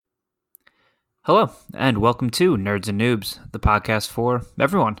Hello, and welcome to Nerds and Noobs, the podcast for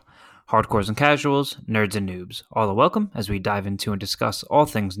everyone. Hardcores and casuals, nerds and noobs. All are welcome as we dive into and discuss all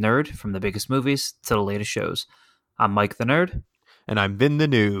things nerd, from the biggest movies to the latest shows. I'm Mike the Nerd. And I'm Vin the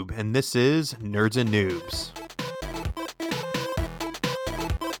Noob, and this is Nerds and Noobs.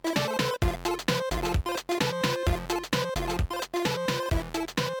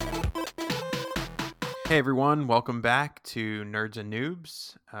 Hey everyone, welcome back to Nerds and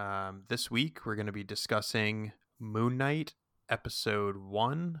Noobs. This week we're going to be discussing Moon Knight Episode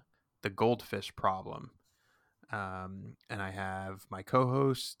 1, The Goldfish Problem. And I have my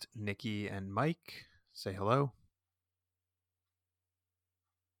co-host, Nikki and Mike. Say hello.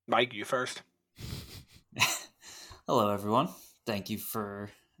 Mike, you first. Hello, everyone. Thank you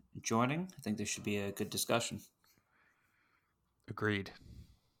for joining. I think this should be a good discussion. Agreed.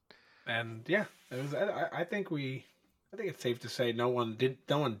 And yeah, it was. I think it's safe to say no one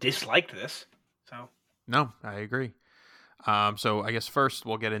disliked this. So No, I agree. So I guess first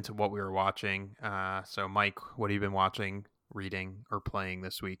we'll get into what we were watching. So Mike, what have you been watching, reading, or playing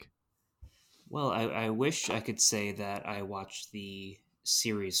this week? Well, I wish I could say that I watched the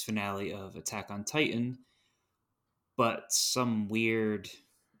series finale of Attack on Titan, but some weird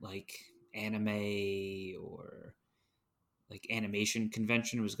like anime or like animation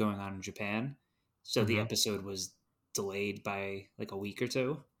convention was going on in Japan. So the episode was delayed by like a week or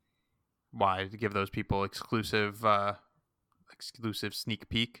two. Why? To give those people exclusive sneak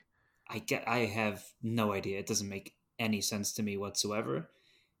peek? I have no idea. It doesn't make any sense to me whatsoever,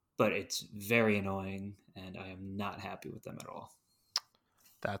 but it's very annoying and I am not happy with them at all.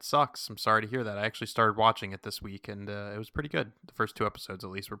 That sucks. I'm sorry to hear that. I actually started watching it this week, and it was pretty good. The first 2 episodes, at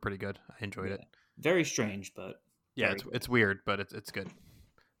least, were pretty good. I enjoyed it. Very strange, but yeah, it's weird, but it's good.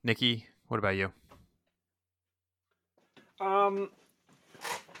 Nikki, what about you? So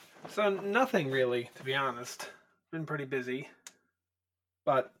nothing really, to be honest. Been pretty busy,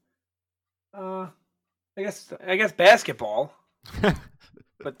 but I guess basketball.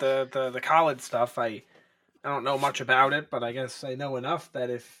 But the college stuff, I don't know much about it, but I guess I know enough that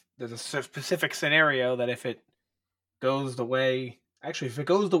if there's a specific scenario that if it goes the way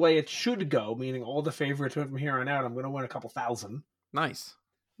it should go, meaning all the favorites from here on out, I'm going to win a couple thousand. Nice.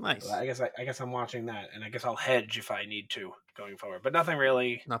 So I guess I'm watching that, and I guess I'll hedge if I need to going forward. But nothing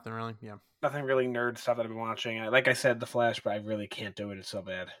really. Yeah. Nothing really nerd stuff that I've been watching. Like I said, The Flash, but I really can't do it. It's so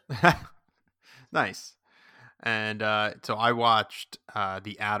bad. Nice. And so I watched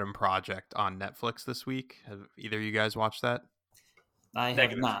The Adam Project on Netflix this week. Have either of you guys watched that? I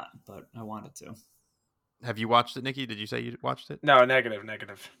have not, but I wanted to. Have you watched it, Nikki? Did you say you watched it? No,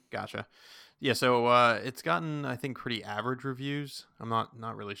 negative. Gotcha. Yeah, so it's gotten, I think, pretty average reviews. I'm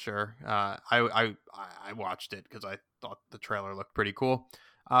not really sure. I watched it because I thought the trailer looked pretty cool.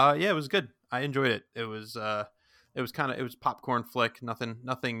 Yeah, it was good. I enjoyed it. It was popcorn flick.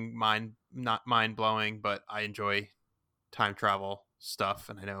 Nothing not mind blowing, but I enjoy time travel stuff,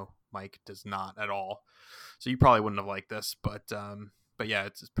 and I know Mike does not at all. So you probably wouldn't have liked this, but yeah,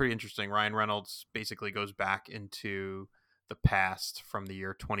 it's pretty interesting. Ryan Reynolds basically goes back into the past from the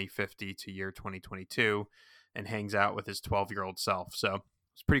year 2050 to year 2022 and hangs out with his 12-year-old self. So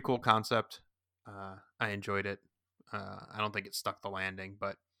it's a pretty cool concept. I enjoyed it. I don't think it stuck the landing,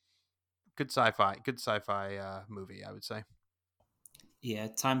 but good sci-fi movie, I would say. Yeah,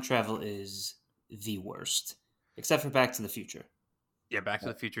 time travel is the worst, except for Back to the Future. Yeah, Back to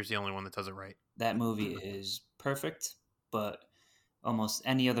the Future is the only one that does it right. That movie is perfect, but almost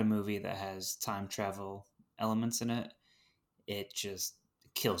any other movie that has time travel elements in it, it just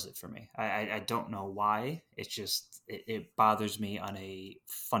kills it for me. I don't know why. It bothers me on a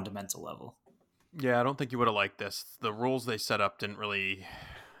fundamental level. Yeah, I don't think you would have liked this. The rules they set up didn't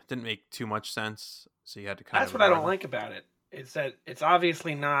make too much sense, so you had to kind of. That's what I don't like about it. Is that it's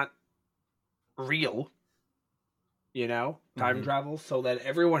obviously not real. Time travel, so that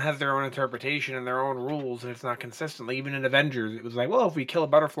everyone has their own interpretation and their own rules, and it's not consistent. Even in Avengers, it was like, well, if we kill a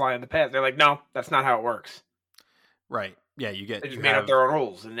butterfly in the past, they're like, no, that's not how it works. Right. Yeah, they just made up their own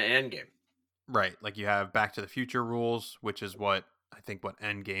rules in the Endgame. Right. Like you have Back to the Future rules, which is what I think what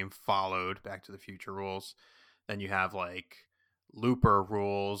Endgame followed, Back to the Future rules. Then you have like Looper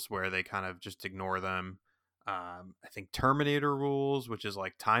rules where they kind of just ignore them. I think Terminator rules, which is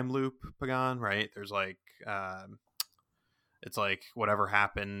like time loop Pagan, right? There's like it's like whatever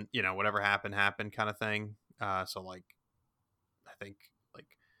happened kind of thing. So like I think like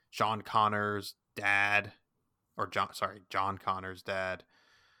John Connor's dad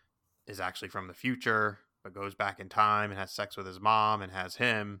is actually from the future, but goes back in time and has sex with his mom and has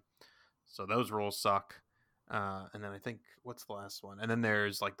him. So those rules suck. And then I think, what's the last one? And then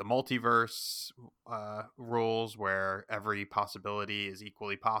there's like the multiverse rules where every possibility is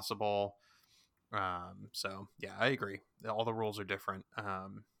equally possible. So yeah, I agree. All the rules are different.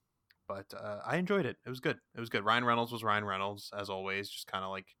 But I enjoyed it. It was good. It was good. Ryan Reynolds was Ryan Reynolds, as always, just kind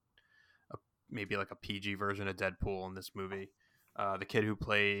of like maybe like a PG version of Deadpool in this movie. The kid who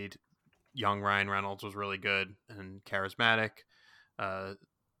played young Ryan Reynolds was really good and charismatic.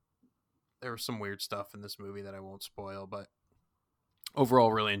 There was some weird stuff in this movie that I won't spoil, but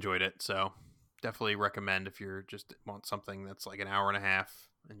overall really enjoyed it. So definitely recommend if you're just want something that's like an hour and a half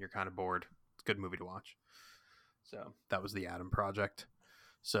and you're kind of bored. It's a good movie to watch. So that was The Adam Project.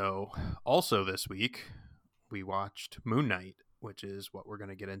 So also this week we watched Moon Knight, which is what we're going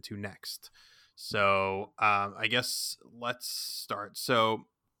to get into next. So I guess let's start. So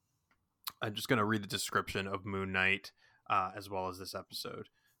I'm just going to read the description of Moon Knight as well as this episode.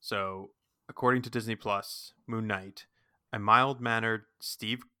 So according to Disney Plus, Moon Knight, a mild-mannered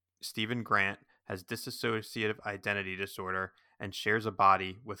Stephen Grant has dissociative identity disorder and shares a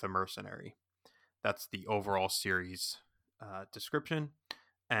body with a mercenary. That's the overall series description.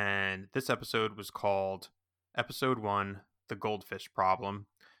 And this episode was called Episode 1, The Goldfish Problem.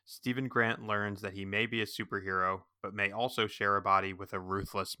 Stephen Grant learns that he may be a superhero, but may also share a body with a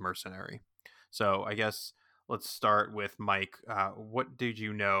ruthless mercenary. So I guess let's start with Mike. What did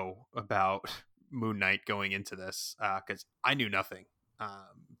you know about Moon Knight going into this? Because I knew nothing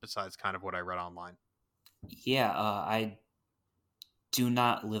besides kind of what I read online. Yeah, I do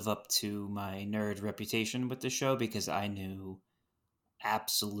not live up to my nerd reputation with the show because I knew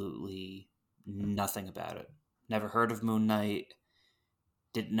absolutely nothing about it. Never heard of Moon Knight.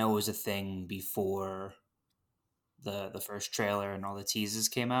 Didn't know it was a thing before the first trailer and all the teases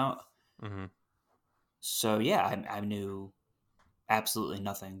came out. Mm-hmm. So yeah, I knew absolutely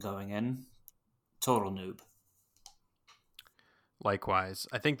nothing going in. Total noob. Likewise.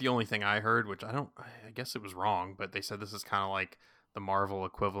 I think the only thing I heard, which I guess it was wrong, but they said this is kind of like the Marvel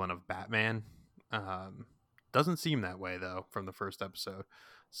equivalent of Batman. Doesn't seem that way though from the first episode.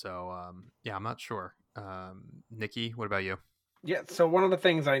 So yeah, I'm not sure. Nikki, what about you? Yeah, so one of the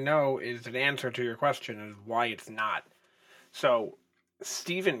things I know is an answer to your question is why it's not. So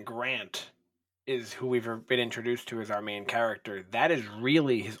Stephen Grant is who we've been introduced to as our main character. That is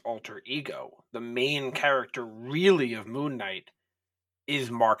really his alter ego. The main character really of Moon Knight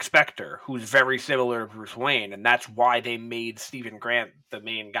is Mark Spector, who's very similar to Bruce Wayne, and that's why they made Stephen Grant the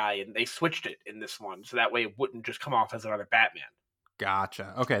main guy, and they switched it in this one, so that way it wouldn't just come off as another Batman.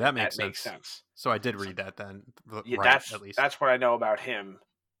 Gotcha. Okay, that makes sense. So I did read that then. Yeah, right, at least. That's what I know about him,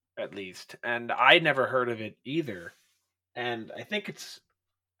 at least. And I never heard of it either. And I think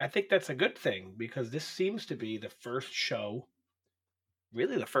that's a good thing because this seems to be the first show,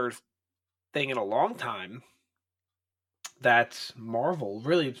 really the first thing in a long time that Marvel,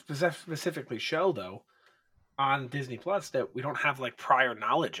 really specifically show though, on Disney Plus that we don't have like prior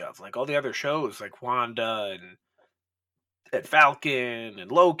knowledge of. Like all the other shows like Wanda and Falcon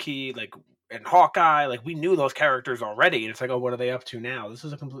and Loki, like and Hawkeye, like we knew those characters already, and it's like, oh, what are they up to now? This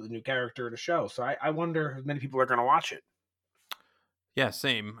is a completely new character in the show, so I wonder if many people are going to watch it. Yeah,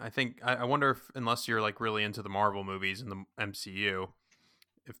 same. I think I wonder if unless you're like really into the Marvel movies and the MCU,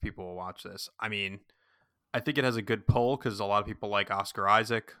 if people will watch this. I mean, I think it has a good pull because a lot of people like Oscar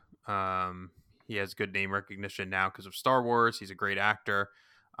Isaac. He has good name recognition now because of Star Wars. He's a great actor.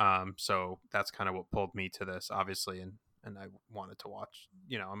 So that's kind of what pulled me to this, obviously, and I wanted to watch.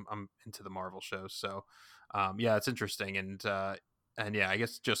 You know, I'm into the Marvel shows, so yeah, it's interesting, and yeah, I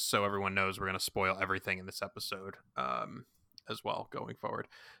guess just so everyone knows, we're gonna spoil everything in this episode as well going forward.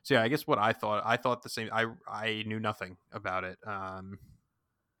 So yeah, I guess what I thought the same. I knew nothing about it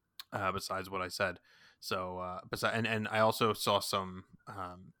besides what I said. So and I also saw some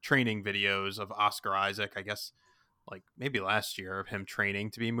training videos of Oscar Isaac, I guess like maybe last year, of him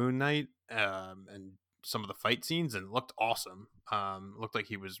training to be Moon Knight, and some of the fight scenes, and it looked awesome. Looked like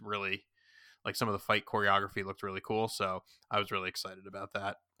he was really like some of the fight choreography looked really cool. So I was really excited about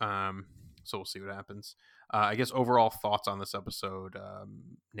that. So we'll see what happens. I guess overall thoughts on this episode,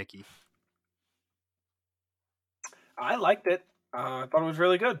 Nikki. I liked it. I thought it was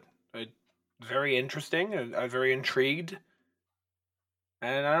really good. Very interesting. I was very intrigued.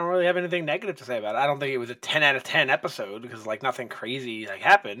 And I don't really have anything negative to say about it. I don't think it was a 10 out of 10 episode because like nothing crazy like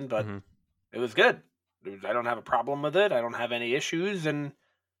happened, but it was good. I don't have a problem with it. I don't have any issues, and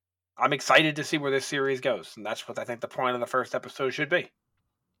I'm excited to see where this series goes. And that's what I think the point of the first episode should be.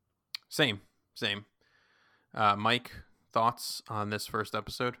 Same. Mike, thoughts on this first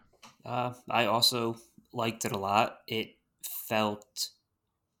episode? I also liked it a lot. It felt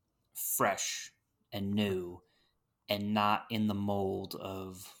fresh and new. and not in the mold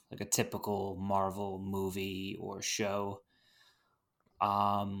of like a typical Marvel movie or show.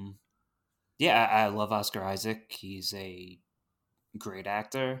 Um, yeah, I love Oscar Isaac. He's a great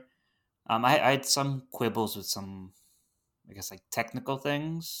actor. I had some quibbles with some, I guess, like technical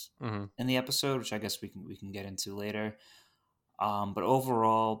things Mm-hmm. in the episode, which I guess we can get into later. But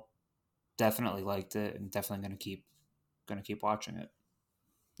overall, definitely liked it, and definitely gonna keep watching it.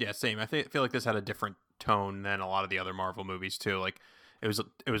 Yeah, same. Feel like this had a different tone than a lot of the other Marvel movies too. Like it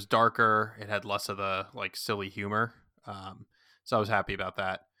was darker. It had less of the like silly humor. So I was happy about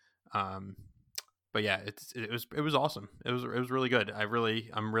that. Um, but yeah, it was awesome. It was really good. I'm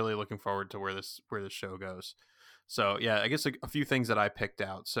really looking forward to where this show goes. So yeah, I guess a few things that I picked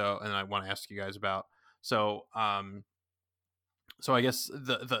out. So and I want to ask you guys about. So so I guess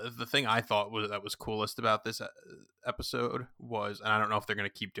the thing I thought was coolest about this episode was, and I don't know if they're going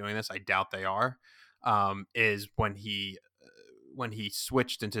to keep doing this. I doubt they are. Is when he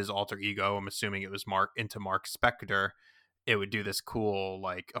switched into his alter ego. I'm assuming it was Mark Spector. It would do this cool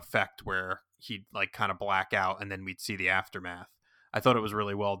like effect where he'd like kind of black out, and then we'd see the aftermath. I thought it was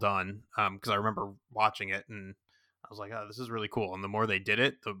really well done because I remember watching it and I was like, oh, this is really cool. And the more they did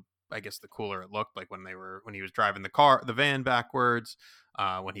it, I guess the cooler it looked. Like when he was driving the van backwards,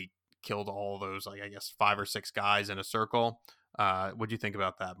 when he killed all those like I guess 5 or 6 guys in a circle. What'd you think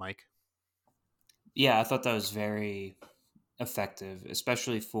about that, Mike? Yeah, I thought that was very effective,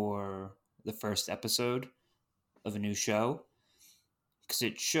 especially for the first episode of a new show, because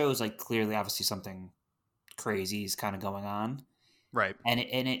it shows like clearly, obviously, something crazy is kind of going on, Right. and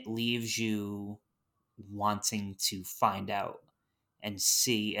it leaves you wanting to find out and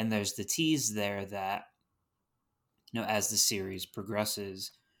see. And there's the tease there that, as the series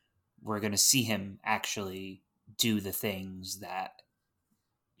progresses, we're going to see him actually do the things that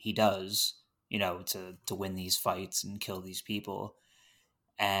he does, to win these fights and kill these people.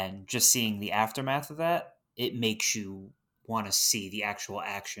 And just seeing the aftermath of that, it makes you want to see the actual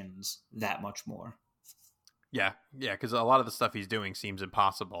actions that much more. Yeah, because a lot of the stuff he's doing seems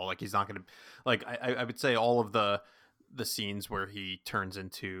impossible. Like he's not going to, like I would say all of the scenes where he turns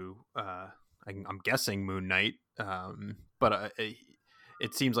into, I'm guessing Moon Knight, but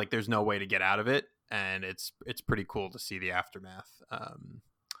it seems like there's no way to get out of it, and it's pretty cool to see the aftermath.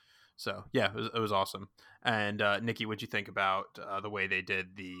 So yeah, it was awesome. And Nikki, what'd you think about the way they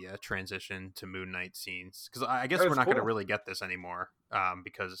did the transition to Moon Knight scenes? Because I guess we're not going to really get this anymore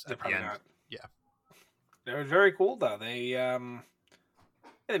because at the end, not. yeah. It was very cool though. They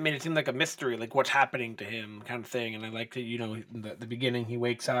made it seem like a mystery, like what's happening to him, kind of thing. And I liked it. In the beginning, he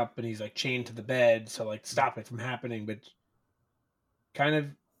wakes up and he's like chained to the bed, so like stop it from happening. But kind of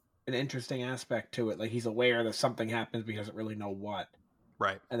an interesting aspect to it, like he's aware that something happens, but he doesn't really know what.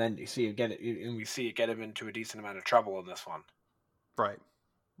 Right. And then you see it get it, and we see it get him into a decent amount of trouble in this one. Right.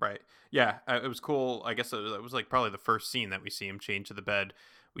 Yeah, it was cool. I guess it was like probably the first scene that we see him chained to the bed.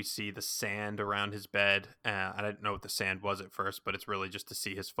 We see the sand around his bed. I didn't know what the sand was at first, but it's really just to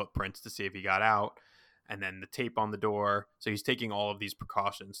see his footprints to see if he got out. And then the tape on the door. So he's taking all of these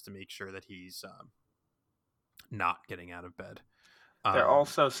precautions to make sure that he's not getting out of bed. They're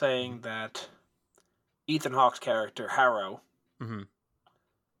also saying that Ethan Hawke's character, Harrow,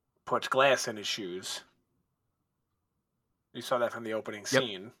 puts glass in his shoes. You saw that from the opening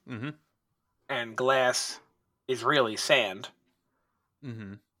scene. Mm-hmm. And glass is really sand.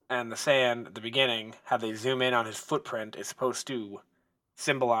 Mm-hmm. And the sand at the beginning, how they zoom in on his footprint, is supposed to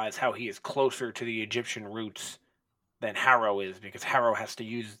symbolize how he is closer to the Egyptian roots than Harrow is, because Harrow has to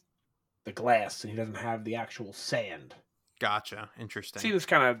use the glass and he doesn't have the actual sand. Gotcha. Interesting. Seems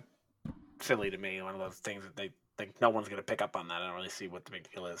kind of silly to me. One of those things that they think no one's going to pick up on that. I don't really see what the big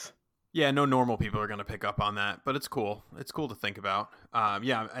deal is. Yeah, no normal people are going to pick up on that, but it's cool. It's cool to think about.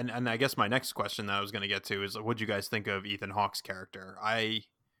 Yeah, and I guess my next question that I was going to get to is, what do you guys think of Ethan Hawke's character? I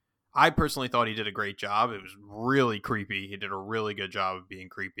personally thought he did a great job. It was really creepy. He did a really good job of being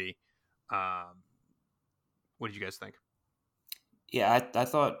creepy. What did you guys think? Yeah, I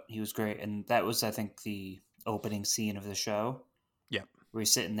thought he was great, and that was, I think, the opening scene of the show. Yeah, where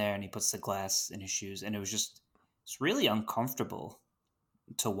he's sitting there and he puts the glass in his shoes, and it's really uncomfortable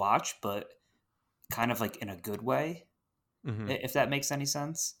to watch, but kind of like in a good way, if that makes any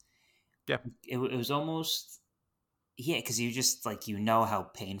sense. Yeah, it was almost, because you just like,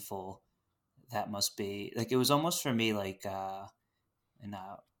 how painful that must be. Like, it was almost for me like in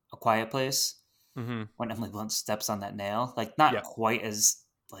A Quiet Place, when Emily Blunt steps on that nail, like not quite as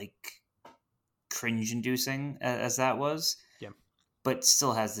like cringe inducing as that was, but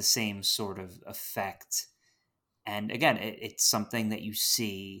still has the same sort of effect. And again, it's something that you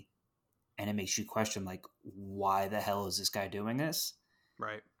see and it makes you question, like, why the hell is this guy doing this?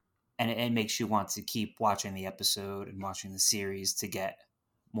 Right. And it makes you want to keep watching the episode and watching the series to get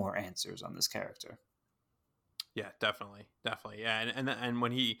more answers on this character. Yeah, definitely. Yeah, and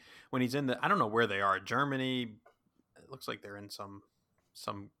when he's in the, I don't know where they are, Germany. It looks like they're in some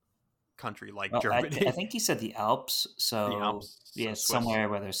country like Well, Germany. I think he said the Alps, The so Alps, so yeah, Swiss. somewhere,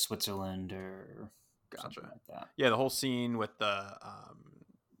 whether Switzerland or something Gotcha. like that. Yeah, the whole scene with the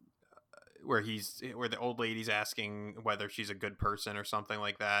where the old lady's asking whether she's a good person or something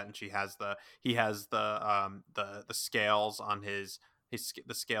like that, and he has the scales on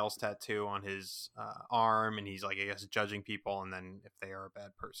the scales tattoo on his arm, and he's like, I guess, judging people, and then if they are a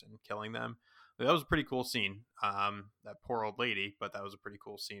bad person, killing them. But that was a pretty cool scene. That poor old lady, but that was a pretty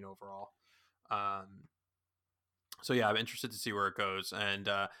cool scene overall. So yeah, I'm interested to see where it goes. And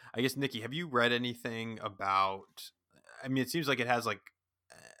I guess, Nikki, have you read anything about? I mean, it seems like it has like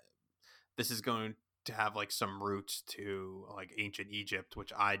this is going to have like some roots to like ancient Egypt,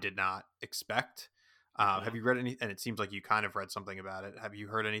 which I did not expect. Have you read any? And it seems like you kind of read something about it. Have you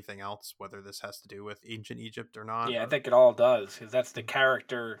heard anything else, whether this has to do with ancient Egypt or not? Yeah, I Or... think it all does, because that's the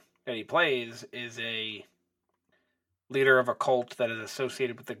character that he plays is a leader of a cult that is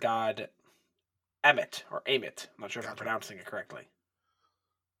associated with the god Amit or Amit. I'm not sure if I'm Gotcha. pronouncing it correctly.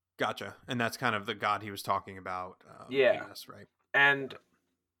 Gotcha. And that's kind of the god he was talking about. Yeah, In this, right? and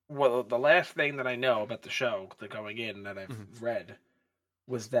well, the last thing that I know about the show, the going in that I've read,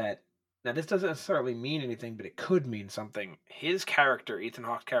 was that now this doesn't necessarily mean anything, but it could mean something. His character, Ethan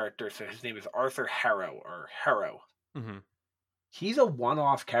Hawke's character, so his name is Arthur Harrow or Harrow. Mm-hmm. He's a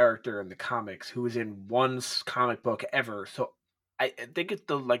one-off character in the comics who is in one comic book ever. So I think it's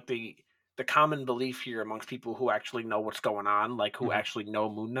the common belief here amongst people who actually know what's going on, like who actually know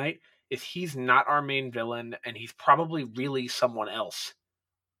Moon Knight, is he's not our main villain, and he's probably really someone else.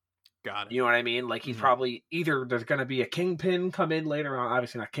 Got it. You know what I mean? Like he's probably either there's going to be a Kingpin come in later on,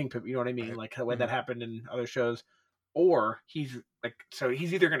 obviously not Kingpin, you know what I mean? Right. Like the way that happened in other shows, or he's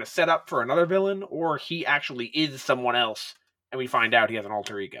either going to set up for another villain, or he actually is someone else, and we find out he has an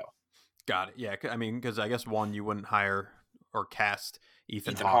alter ego. Got it. Yeah, I mean, because I guess one, you wouldn't hire or cast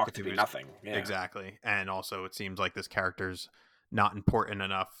Ethan Hawke Hawke to be nothing. Yeah. Exactly, and also it seems like this character's not important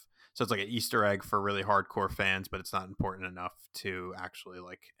enough. So it's like an Easter egg for really hardcore fans, but it's not important enough to actually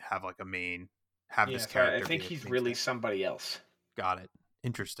like have like a main this character. I think he's really somebody else. Got it.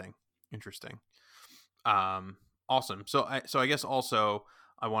 Interesting. Awesome. So I guess also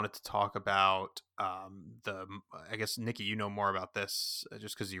I wanted to talk about I guess, Nikki, you know more about this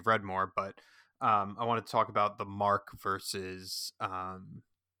just because you've read more, but I wanted to talk about the Mark versus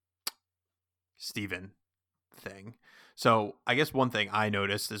Steven thing. So I guess one thing I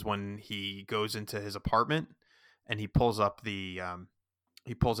noticed is when he goes into his apartment and he pulls up he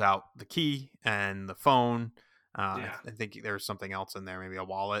pulls out the key and the phone. I think there's something else in there, maybe a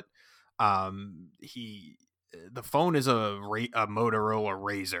wallet. The phone is a Motorola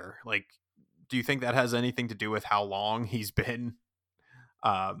Razr. Like, do you think that has anything to do with how long he's been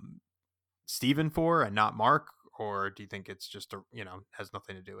Steven for and not Mark? Or do you think it's just has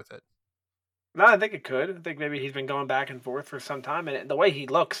nothing to do with it? No, I think it could. I think maybe he's been going back and forth for some time, and the way he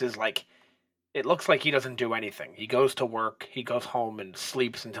looks is like, it looks like he doesn't do anything. He goes to work, he goes home and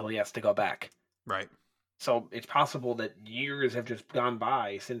sleeps until he has to go back. Right. So it's possible that years have just gone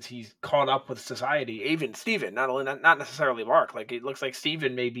by since he's caught up with society. Even Steven, not necessarily Mark. Like, it looks like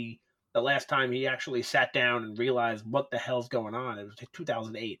Steven maybe the last time he actually sat down and realized what the hell's going on, it was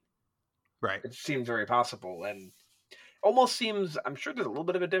 2008. Right. It seems very possible, and almost seems, I'm sure there's a little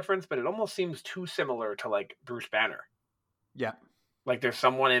bit of a difference, but it almost seems too similar to like Bruce Banner. Yeah. Like there's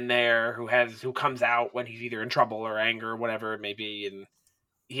someone in there who comes out when he's either in trouble or anger or whatever it may be, and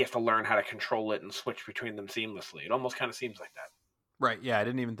he has to learn how to control it and switch between them seamlessly. It almost kind of seems like that. Right. Yeah, I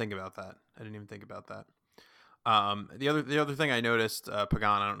didn't even think about that. The other thing I noticed, Pagan,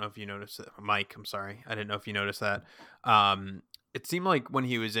 I don't know if you noticed it. Mike, I'm sorry, I didn't know if you noticed that. It seemed like when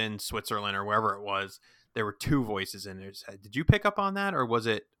he was in Switzerland or wherever it was, there were two voices in his head. Did you pick up on that,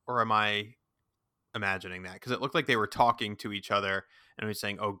 or am I imagining that? Because it looked like they were talking to each other, and he was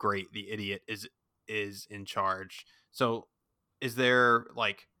saying, "Oh, great, the idiot is in charge." So, is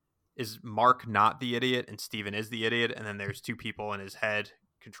Mark not the idiot and Steven is the idiot, and then there's two people in his head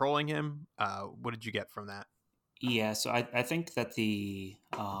controlling him? What did you get from that? Yeah, so I think that the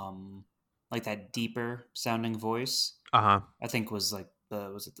like that deeper sounding voice, I think was like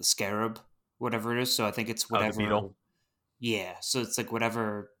was it the Scarab, whatever it is. So I think it's whatever. The beetle. Yeah, so it's like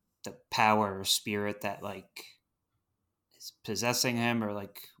whatever the power or spirit that like is possessing him, or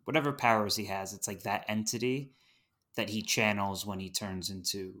like whatever powers he has. It's like that entity that he channels when he turns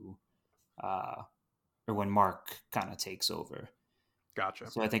into uh, or when Mark kind of takes over. Gotcha.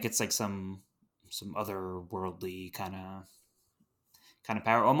 So I think it's like some otherworldly kind of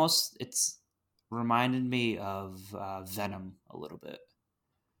power. Almost, it's reminded me of Venom a little bit.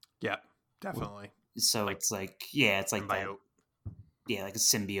 Yeah, definitely. So Like it's like, yeah, it's like that. symbiote. Yeah, like a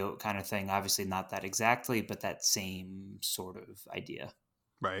symbiote kind of thing. Obviously, not that exactly, but that same sort of idea.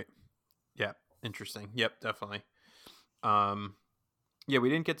 Right. Yeah. Interesting. Yep. Definitely. Um, yeah, we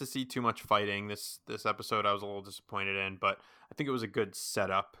didn't get to see too much fighting this episode. I was a little disappointed in, but I think it was a good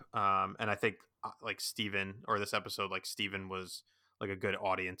setup. And I think like Steven, or this episode, like Steven was like a good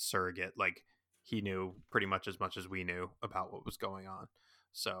audience surrogate. Like he knew pretty much as we knew about what was going on.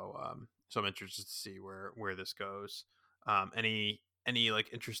 So I'm interested to see where this goes. Any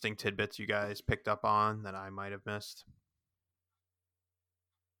like interesting tidbits you guys picked up on that I might have missed?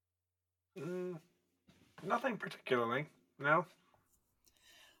 Mm, nothing particularly. No.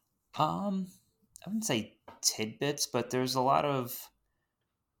 I wouldn't say tidbits, but there's a lot of.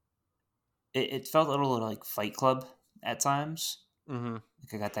 It felt a little like Fight Club at times. Mm-hmm.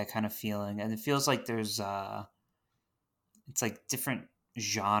 Like I got that kind of feeling, and it feels like there's it's like different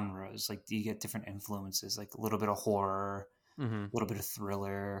genres. Like you get different influences, like a little bit of horror, Mm-hmm. a little bit of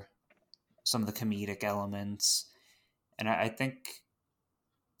thriller, some of the comedic elements, and I think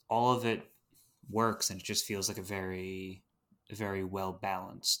all of it works, and it just feels like a very well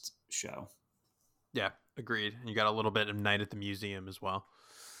balanced show. Yeah, agreed. You got a little bit of Night at the Museum as well.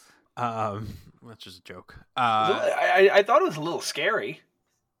 That's just a joke. I thought it was a little scary.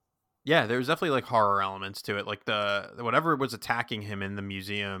 Yeah, there was definitely like horror elements to it, like the whatever was attacking him in the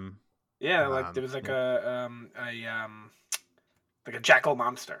museum. Yeah, like there was like like a jackal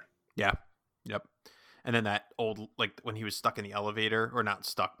monster. Yeah, yep. And then that old, like when he was stuck in the elevator, or not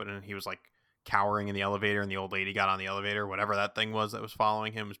stuck, but then he was like cowering in the elevator, and the old lady got on the elevator. Whatever that thing was that was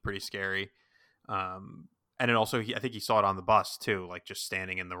following him was pretty scary. And then also, I think he saw it on the bus too, like just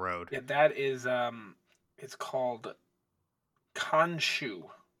standing in the road. Yeah, that is it's called Khonshu.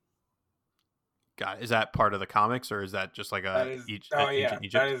 God, is that part of the comics, or is that just like That is ancient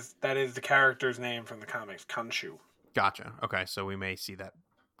Egypt? that is the character's name from the comics, Khonshu. Gotcha. Okay, so we may see that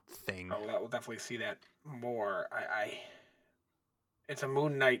thing. Oh, we'll definitely see that more. It's a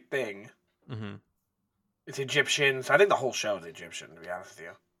Moon Knight thing. Mm-hmm. It's Egyptian, so I think the whole show is Egyptian. To be honest with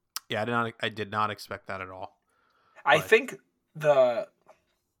you, Yeah, I did not expect that at all. I think the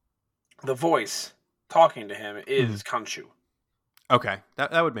voice talking to him is Khonshu. Okay,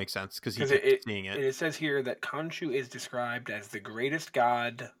 that would make sense because he's seeing it. It says here that Khonshu is described as the greatest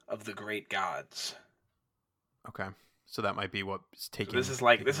god of the great gods. Okay, so that might be what's taking. So this is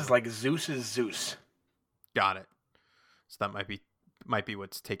like Zeus's Zeus. Got it. So that might be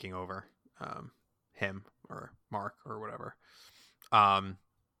what's taking over him or Mark or whatever.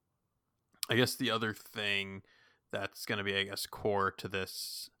 I guess the other thing that's going to be, I guess, core to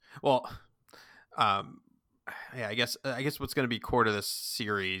this. Well, yeah, I guess what's going to be core to this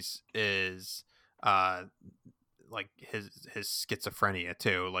series is like his schizophrenia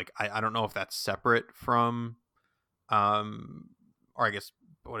too. Like I don't know if that's separate from or I guess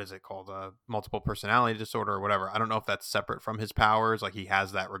what is it called, multiple personality disorder or whatever. I don't know if that's separate from his powers, like he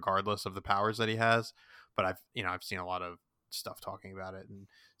has that regardless of the powers that he has. But I've seen a lot of stuff talking about it and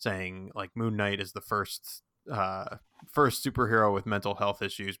saying like Moon Knight is the first superhero with mental health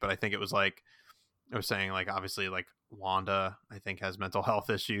issues. But I think it was saying like obviously like Wanda I think has mental health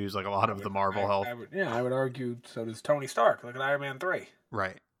issues, like a lot of the Marvel health. I would argue so does Tony Stark. Look at Iron Man 3.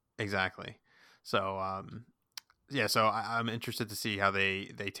 Right, exactly. So yeah, so I'm interested to see how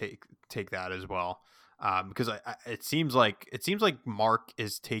they take that as well, because it seems like Mark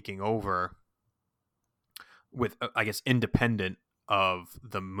is taking over with I guess independent of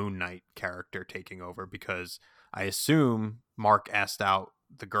the Moon Knight character taking over, because I assume Mark asked out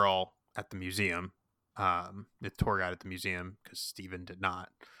the girl at the museum, the tour guide at the museum, because Steven did not.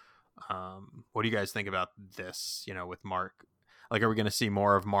 What do you guys think about this? With Mark, like, are we going to see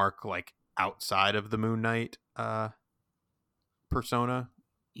more of Mark like outside of the Moon Knight persona?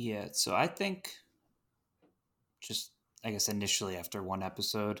 Yeah, so I think just I guess initially after one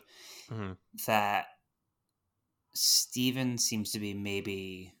episode that Steven seems to be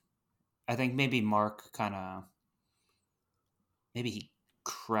maybe Mark kind of maybe he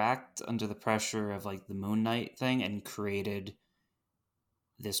cracked under the pressure of like the Moon Knight thing and created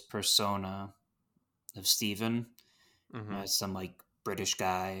this persona of Steven as some like British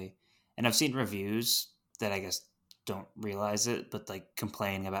guy. And I've seen reviews that I guess don't realize it, but like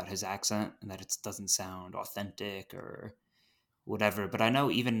complaining about his accent and that it doesn't sound authentic or whatever. But I know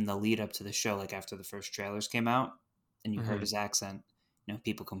even in the lead up to the show, like after the first trailers came out and you heard his accent,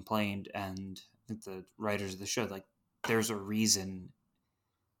 people complained, and I think the writers of the show, like, there's a reason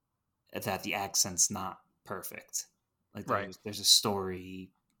that the accent's not perfect. Like, Right. there's a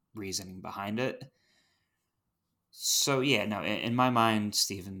story reasoning behind it. So yeah, no, in my mind,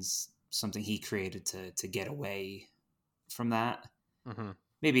 Steven's something he created to get away from that, Mm-hmm.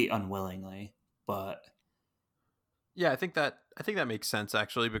 maybe unwillingly, but Yeah, I think that makes sense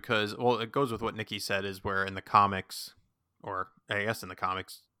actually, because well, it goes with what Nikki said, is where in the comics, or I guess in the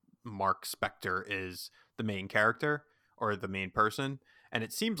comics, Mark Spector is the main character or the main person, and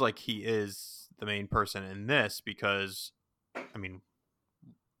it seems like he is the main person in this because, I mean,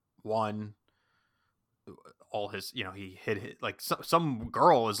 one, all his, he hid like some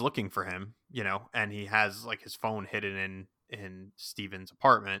girl is looking for him, and he has like his phone hidden in Steven's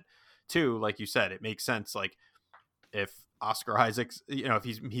apartment. Two, like you said, it makes sense, like if Oscar Isaac's, if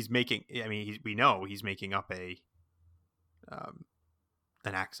he's making, I mean, we know he's making up um,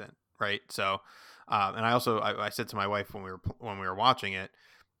 an accent, right? So, and I said to my wife when we were watching it,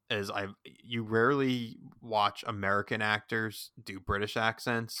 is you rarely watch American actors do British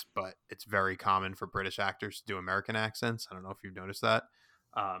accents, but it's very common for British actors to do American accents. I don't know if you've noticed that.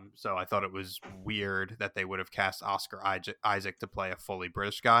 So I thought it was weird that they would have cast Oscar Isaac to play a fully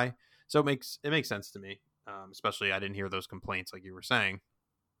British guy. So it makes sense to me. Especially I didn't hear those complaints like you were saying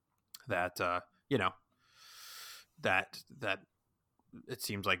that that it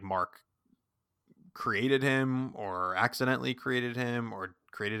seems like Mark created him or accidentally created him or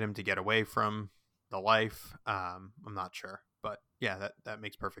created him to get away from the life. I'm not sure, but yeah, that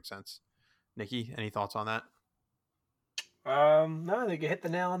makes perfect sense. Nikki, any thoughts on that? No, I think you hit the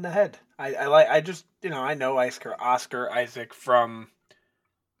nail on the head. I just, I know Oscar Isaac from,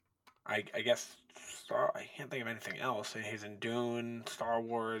 I guess, I can't think of anything else. He's in Dune, Star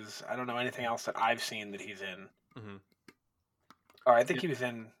Wars. I don't know anything else that I've seen that he's in. Mm-hmm. Oh, I think he was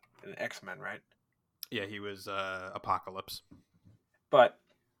in X-Men, right? Yeah, he was Apocalypse. But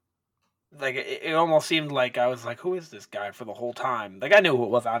like it almost seemed like I was like, who is this guy for the whole time? Like I knew who it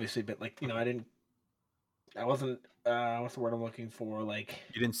was, obviously, but like I wasn't. What's the word I'm looking for? Like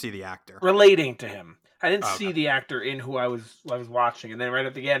You didn't see the actor. relating to him. I didn't Oh, see okay. the actor in who I was watching, and then right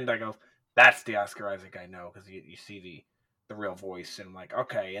at the end, I go, "That's the Oscar Isaac I know," because you see the real voice, and I'm like,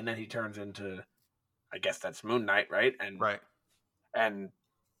 okay, and then he turns into, I guess that's Moon Knight, right? Right. And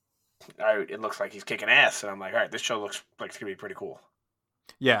it looks like he's kicking ass, and I'm like, all right, this show looks like it's gonna be pretty cool.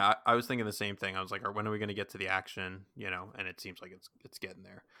 Yeah, I was thinking the same thing. I was like, when are we going to get to the action? And it seems like it's getting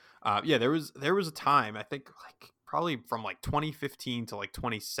there. Yeah, there was a time, I think, like probably from like 2015 to like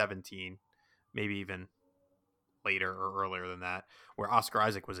 2017, maybe even later or earlier than that, where Oscar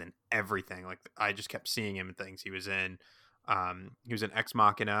Isaac was in everything. Like I just kept seeing him in things. He was in Ex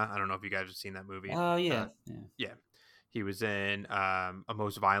Machina. I don't know if you guys have seen that movie. oh yeah, Yeah. He was in A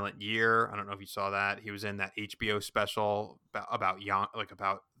Most Violent Year. I don't know if you saw that. He was in that HBO special about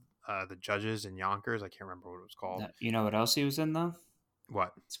the judges in Yonkers. I can't remember what it was called. You know what else he was in though?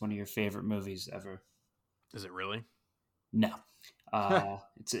 What It's one of your favorite movies ever. is it really? No,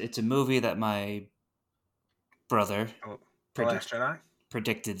 it's a movie that my brother The Last Jedi.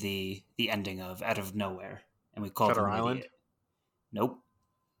 predicted the ending of out of nowhere, and we called Shutter him an Island? idiot. Nope.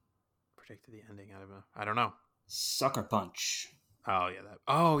 Predicted the ending out of I don't know. Sucker Punch. Oh yeah,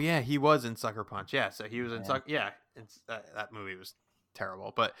 Oh yeah, he was in Sucker Punch. Yeah, so he was in Yeah. that movie was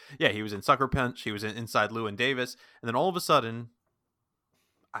terrible, but yeah, he was in Sucker Punch. He was in Inside Llewyn Davis, and then all of a sudden,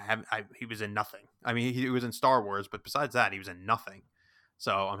 he was in nothing. I mean, he was in Star Wars, but besides that, he was in nothing.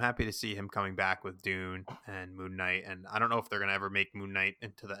 So I'm happy to see him coming back with Dune and Moon Knight, and I don't know if they're gonna ever make Moon Knight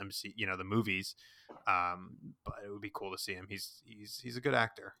into the MC, the movies, but it would be cool to see him. He's a good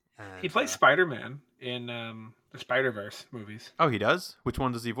actor. And, He plays Spider-Man in the Spider-Verse movies. Oh, he does? Which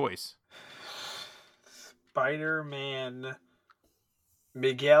one does he voice? Spider-Man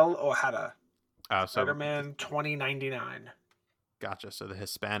Miguel Ojeda. So Spider-Man 2099. Gotcha. So the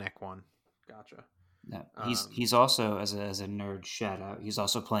Hispanic one. Gotcha. No, he's also, as a nerd shout out, he's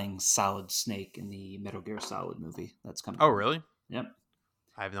also playing Solid Snake in the Metal Gear Solid movie that's coming. Oh, really? Yep.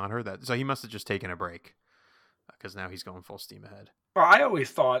 I have not heard that. So he must have just taken a break because now he's going full steam ahead. Well, I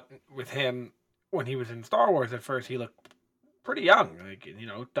always thought with him when he was in Star Wars at first, he looked pretty young. Like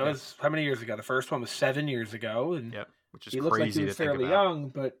that was how many years ago? The first one was 7 years ago, and yep, which is he looked like crazy he was to think fairly about. young,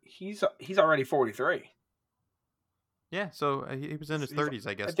 but he's already 43. Yeah, so he was in his 30s,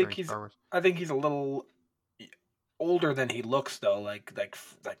 I guess. I think during Star Wars. I think he's a little older than he looks, though. Like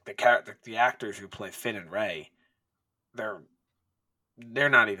the actors who play Finn and Rey, they're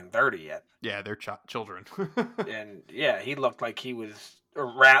not even 30 yet. Yeah, they're children. And yeah, he looked like he was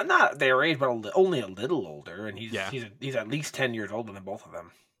around, not their age, but only a little older, and he's Yeah. he's at least 10 years older than both of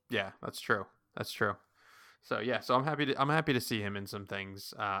them. Yeah, that's true. That's true. So yeah, so I'm happy to see him in some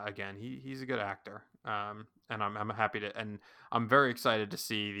things again. He's a good actor, and I'm happy to, and I'm very excited to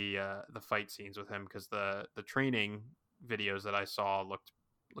see the fight scenes with him because the training videos that I saw looked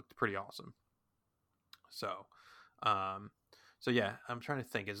pretty awesome. So, um, so yeah, I'm trying to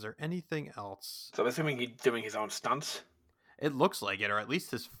think. Is there anything else? So assuming he's doing his own stunts. It looks like it, or at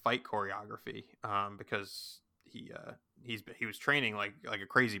least his fight choreography, because he was training like a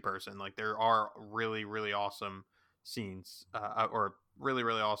crazy person. Like there are really awesome scenes, or really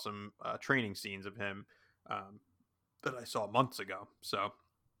awesome training scenes of him that I saw months ago. So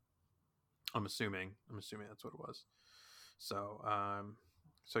I'm assuming that's what it was. So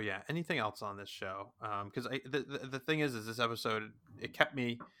so yeah. Anything else on this show? Because the thing is this episode it kept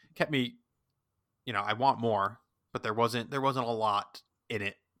me. You know, I want more, but there wasn't a lot in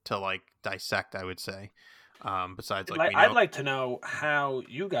it to like dissect, I would say. Besides, like I'd like to know how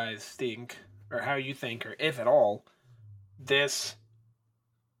you guys think, or how you think, or if at all, this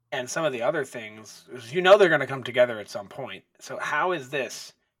and some of the other things. You know, they're going to come together at some point. So how is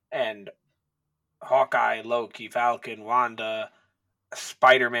this and Hawkeye, Loki, Falcon, Wanda,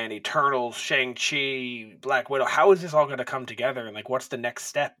 Spider-Man, Eternals, Shang-Chi, Black Widow? How is this all going to come together? And like, what's the next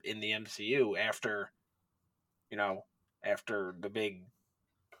step in the MCU after, after the big,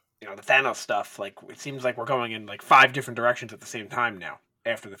 the Thanos stuff? Like, it seems like we're going in like 5 different directions at the same time now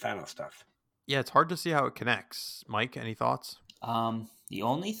after the Thanos stuff. Yeah, it's hard to see how it connects. Mike, any thoughts? The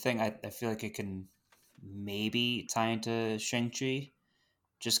only thing I feel like it can maybe tie into Shang-Chi,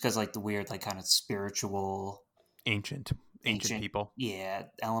 just because like the weird, like kind of spiritual, ancient people,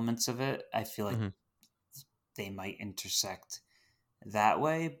 elements of it. I feel like they might intersect that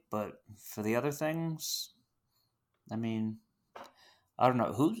way, but for the other things, I mean, I don't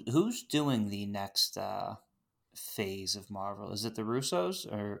know who's doing the next phase of Marvel. Is it the Russos,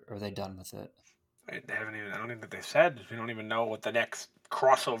 or are they done with it? They haven't even. I don't think that they said. We don't even know what the next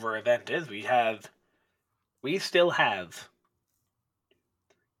crossover event is. We still have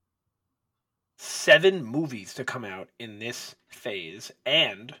 7 movies to come out in this phase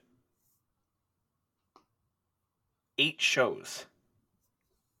and 8 shows.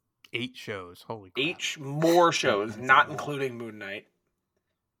 8 shows. Holy crap. 8 more shows, not including Moon Knight.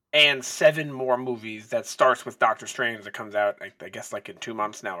 And 7 more movies that starts with Doctor Strange that comes out, I guess, like in 2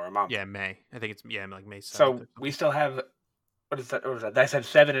 months now or a month. Yeah, May. I think it's like May 7th. So we still have, what is that? I said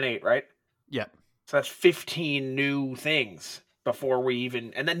 7 and 8, right? Yeah. So that's 15 new things before we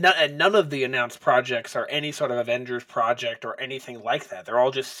even, and then none of the announced projects are any sort of Avengers project or anything like that. They're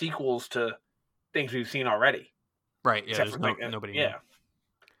all just sequels to things we've seen already. Right. Yeah. There's nobody. Yeah.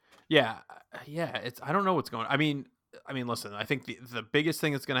 Yeah. Yeah. I don't know what's going on. I mean, listen, I think the biggest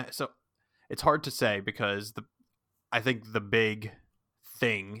thing that's going to, so it's hard to say because I think the big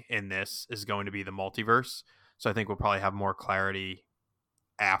thing in this is going to be the multiverse. So I think we'll probably have more clarity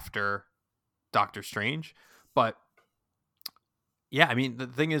after Doctor Strange. But yeah, I mean, the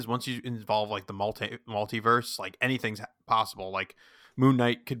thing is, once you involve like the multiverse, like anything's possible. Like Moon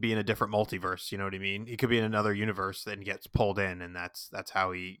Knight could be in a different multiverse. You know what I mean? He could be in another universe, then gets pulled in, and that's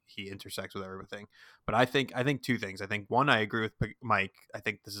how he intersects with everything. But I think 2 things. I think one, I agree with Mike. I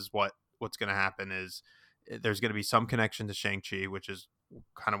think this is what's going to happen is there's going to be some connection to Shang-Chi, which is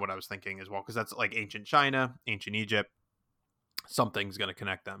kind of what I was thinking as well, because that's like ancient China, ancient Egypt. Something's going to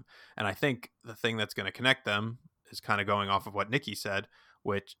connect them, and I think the thing that's going to connect them is kind of going off of what Nikki said,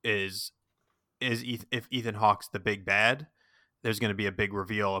 which is if Ethan Hawke's the big bad, there's going to be a big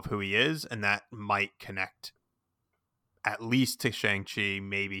reveal of who he is, and that might connect at least to Shang-Chi,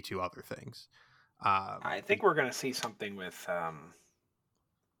 maybe to other things. I think we're going to see something with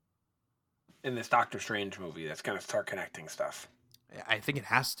in this Doctor Strange movie that's going to start connecting stuff. I think it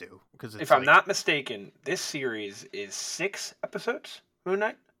has to, because if I'm not mistaken, this series is 6 episodes. Moon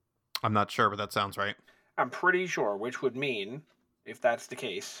Knight. I'm not sure, but that sounds right. I'm pretty sure, which would mean, if that's the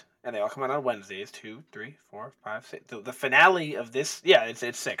case, and they all come out on Wednesdays, 2, 3, 4, 5, 6. The finale of this,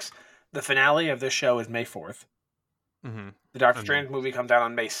 it's 6. The finale of this show is May 4th. Mm-hmm. The Doctor Strange movie comes out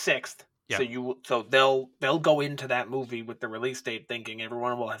on May 6th. Yeah. So they'll go into that movie with the release date thinking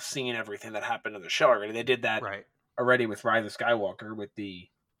everyone will have seen everything that happened in the show already. They did that already with Rise of Skywalker with the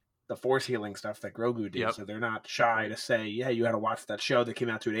force healing stuff that Grogu did. Yep. So they're not shy to say, yeah, you had to watch that show that came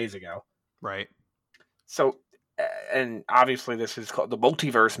out 2 days ago. Right. So, and obviously this is called the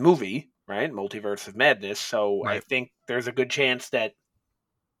Multiverse movie, right? Multiverse of Madness. So I think there's a good chance that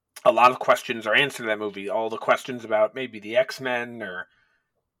a lot of questions are answered in that movie. All the questions about maybe the X-Men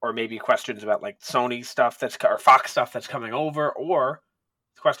or maybe questions about like Sony stuff or Fox stuff that's coming over, or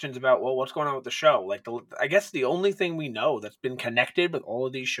questions about, well, what's going on with the show? Like, I guess the only thing we know that's been connected with all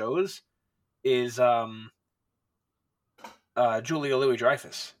of these shows is Julia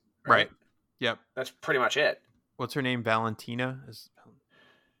Louis-Dreyfus, Right. right? Yep. That's pretty much it. What's her name? Valentina?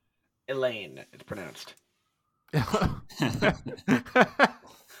 Elaine, it's pronounced. I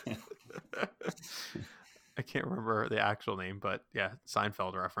can't remember the actual name, but yeah,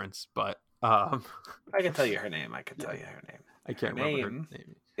 Seinfeld reference. But I can tell you her name. I can't remember her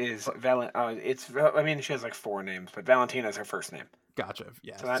name. Is I mean, she has like 4 names, but Valentina is her first name. Gotcha.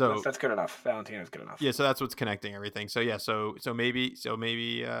 Yeah. So that's good enough. Valentina's good enough. Yeah. So that's what's connecting everything. So yeah. So maybe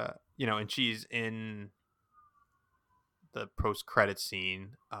and she's in the post-credit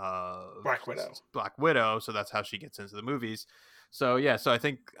scene of Black Widow, so that's how she gets into the movies. So yeah, I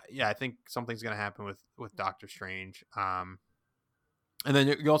think something's gonna happen with Doctor Strange. And then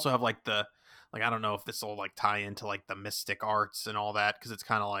you also have like I don't know if this will like tie into like the mystic arts and all that, because it's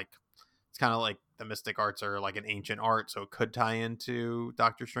kind of like the mystic arts are like an ancient art, so it could tie into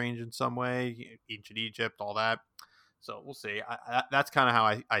Doctor Strange in some way, ancient Egypt, all that. So we'll see. That's kind of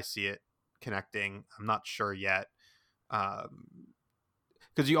how I see it connecting. I'm not sure yet.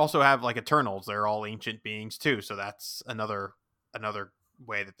 Because you also have like Eternals, they're all ancient beings too, so that's another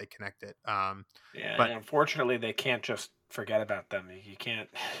way that they connect it. But unfortunately they can't just forget about them. You can't,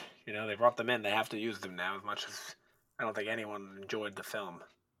 they brought them in, they have to use them now, as much as I don't think anyone enjoyed the film.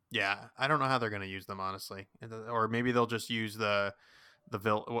 Yeah, I don't know how they're going to use them, honestly. Or maybe they'll just use what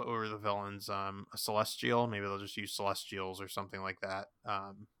were the villains, a Celestial. Maybe they'll just use Celestials or something like that.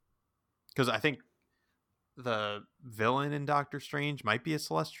 Because I think the villain in Doctor Strange might be a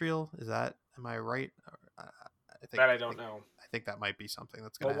Celestial. Am I right? I don't know. I think that might be something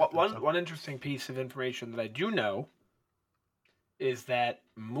that's going to happen. One interesting piece of information that I do know is that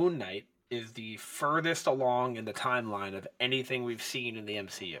Moon Knight is the furthest along in the timeline of anything we've seen in the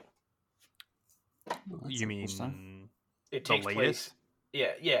MCU. You mean it takes place?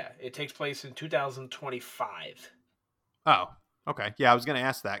 Yeah. It takes place in 2025. Oh, okay. Yeah, I was going to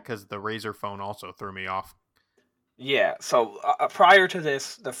ask that because the Razer phone also threw me off. Yeah, so prior to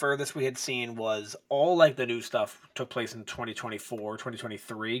this, the furthest we had seen was all like the new stuff took place in 2024,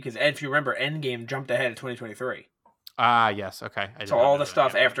 2023. Because if you remember, Endgame jumped ahead of 2023. Ah, yes, okay. So all the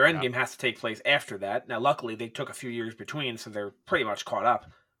stuff after Endgame has to take place after that. Now, luckily, they took a few years between, so they're pretty much caught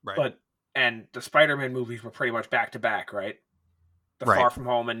up. Right. And the Spider-Man movies were pretty much back to back, right? Far From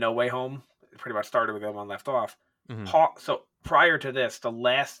Home and No Way Home pretty much started with them on left off. Mm-hmm. So prior to this, the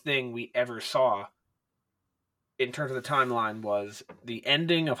last thing we ever saw in terms of the timeline was the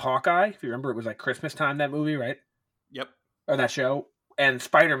ending of Hawkeye. If you remember, it was like Christmas time, that movie, right? Yep. Or that show. And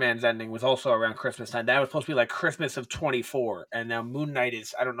Spider-Man's ending was also around Christmas time. That was supposed to be like Christmas of 24. And now Moon Knight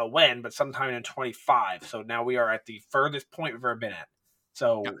is, I don't know when, but sometime in 25. So now we are at the furthest point we've ever been at.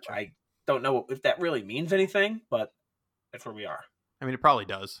 So gotcha. I don't know if that really means anything, but that's where we are. I mean, it probably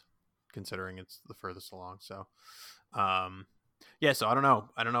does, considering it's the furthest along. So, yeah, so I don't know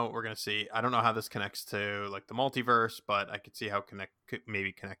what we're going to see. I don't know how this connects to like the multiverse, but I could see how could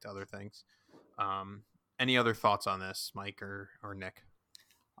maybe connect to other things. Any other thoughts on this, Mike or Nick?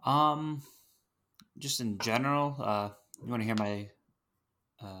 Just in general, you want to hear my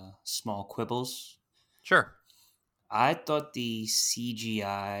small quibbles? Sure. I thought the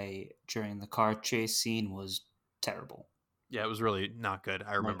CGI during the car chase scene was terrible. Yeah, it was really not good.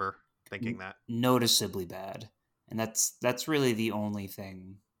 I remember thinking that. Noticeably bad. And that's really the only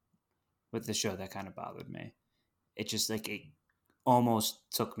thing with the show that kind of bothered me. It just like it almost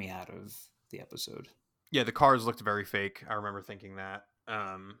took me out of the episode. Yeah, the cars looked very fake. I remember thinking that.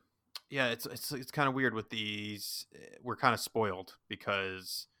 Yeah, it's kind of weird with these. We're kind of spoiled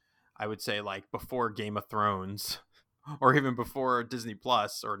because I would say like before Game of Thrones or even before Disney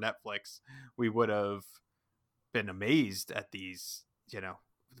Plus or Netflix, we would have been amazed at these,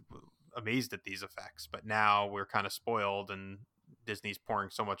 amazed at these effects. But now we're kind of spoiled, and Disney's pouring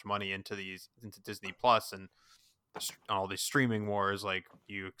so much money into Disney Plus and all these streaming wars. Like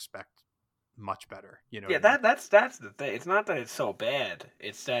you expect much better, Yeah, that's the thing. It's not that it's so bad.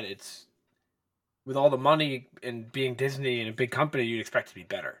 It's that it's with all the money and being Disney and a big company, you'd expect it to be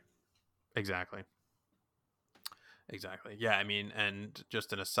better. Exactly. Yeah, I mean, and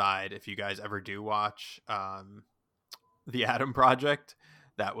just an aside, if you guys ever do watch The Adam Project,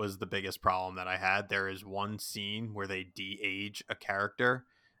 that was the biggest problem that I had. There is one scene where they de-age a character,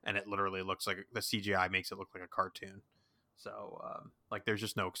 and it literally looks like the CGI makes it look like a cartoon. So, like, there's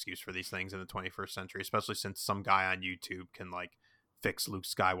just no excuse for these things in the 21st century, especially since some guy on YouTube can, like, fix Luke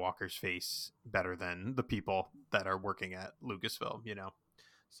Skywalker's face better than the people that are working at Lucasfilm,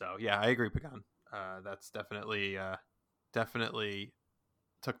 So, yeah, I agree, Pagan. That's definitely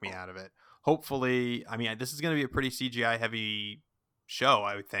took me out of it. Hopefully, I mean, this is going to be a pretty CGI heavy show,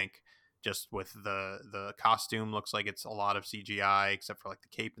 I would think. Just with the costume, looks like it's a lot of CGI, except for like the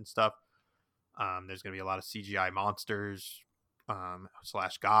cape and stuff. There's going to be a lot of CGI monsters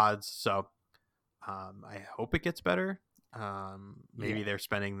slash gods. So I hope it gets better. Maybe they're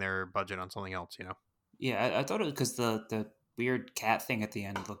spending their budget on something else, you know? Yeah, I thought it was because the weird cat thing at the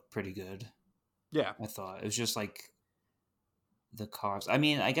end looked pretty good. Yeah. I thought it was just like the cars. I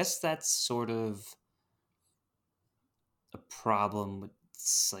mean, I guess that's sort of a problem with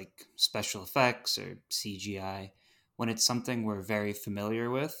like special effects or CGI when it's something we're very familiar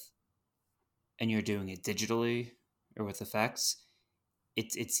with and you're doing it digitally or with effects.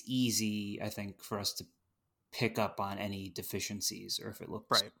 It's easy, I think, for us to pick up on any deficiencies or if it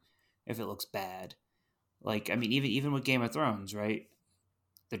looks bad. Like, I mean, even with Game of Thrones, right?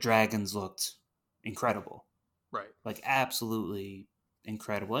 The dragons looked incredible. Right. Like, absolutely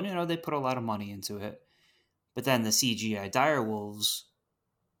incredible. And, you know, they put a lot of money into it. But then the CGI direwolves,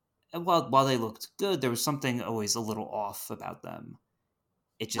 while they looked good, there was something always a little off about them.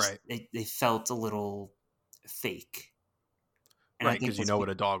 It just, they felt a little fake. And right, because you know what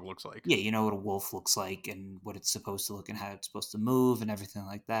a dog looks like. Yeah, you know what a wolf looks like and what it's supposed to look and how it's supposed to move and everything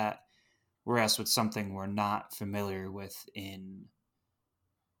like that. Whereas with something we're not familiar with in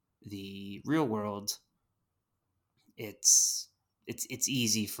the real world, it's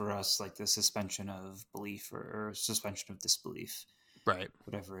easy for us, like the suspension of belief or suspension of disbelief, right?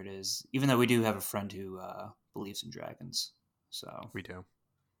 Whatever it is. Even though we do have a friend who believes in dragons, so we do.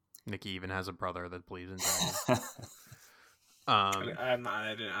 Nikki even has a brother that believes in dragons. I'm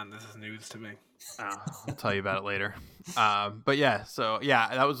not. This is news to me. I'll tell you about it later. But yeah, so yeah,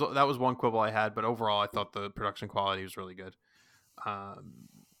 that was one quibble I had. But overall, I thought the production quality was really good.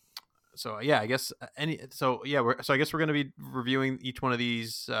 So yeah, I guess I guess we're going to be reviewing each one of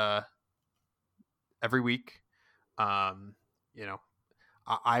these every week. You know,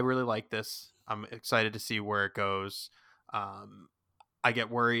 I really like this. I'm excited to see where it goes. I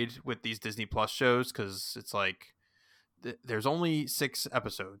get worried with these Disney Plus shows because it's like there's only 6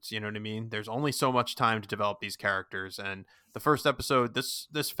 episodes. You know what I mean? There's only so much time to develop these characters, and the first episode, this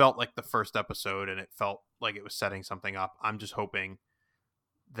felt like the first episode, and it felt like it was setting something up. I'm just hoping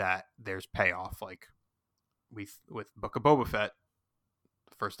that there's payoff. Like with Book of Boba Fett,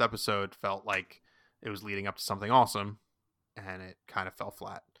 the first episode felt like it was leading up to something awesome, and it kind of fell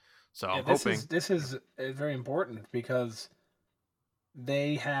flat. So I'm hoping this is very important because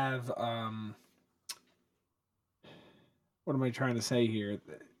they have what am I trying to say here?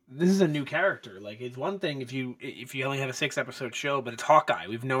 This is a new character. Like, it's one thing if you only have a 6-episode show, but it's Hawkeye.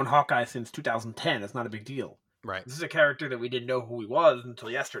 We've known Hawkeye since 2010. It's not a big deal. Right. This is a character that we didn't know who he was until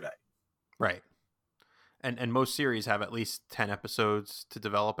yesterday. Right. And most series have at least 10 episodes to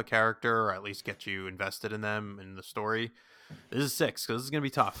develop a character or at least get you invested in them in the story. This is 6 because this is going to be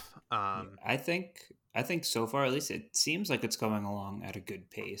tough. I think so far, at least, it seems like it's going along at a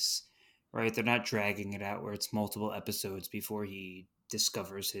good pace. Right, they're not dragging it out where it's multiple episodes before he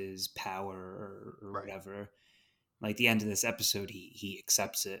discovers his power or whatever. Like the end of this episode, he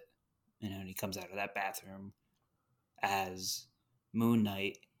accepts it, and he comes out of that bathroom as Moon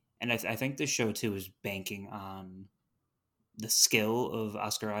Knight. And I think this show too is banking on the skill of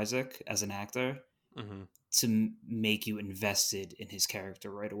Oscar Isaac as an actor to make you invested in his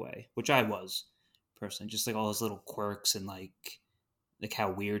character right away, which I was personally, just like all his little quirks and like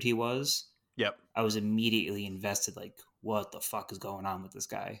how weird he was. Yep. I was immediately invested, like, what the fuck is going on with this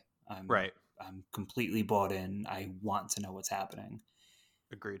guy? I'm completely bought in. I want to know what's happening.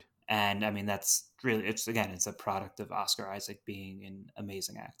 Agreed. And I mean, that's really, it's a product of Oscar Isaac being an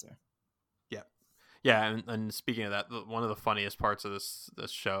amazing actor. Yeah. Yeah. And speaking of that, one of the funniest parts of this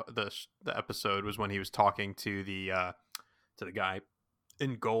show, the episode was when he was talking to the guy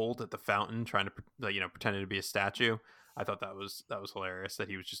in gold at the fountain, trying to, pretending to be a statue. I thought that was hilarious that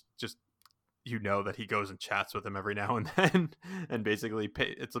he was just that he goes and chats with him every now and then, and basically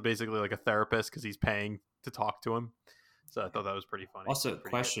it's basically like a therapist because he's paying to talk to him. So I thought that was pretty funny. Also,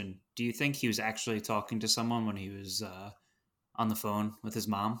 question: good. Do you think he was actually talking to someone when he was on the phone with his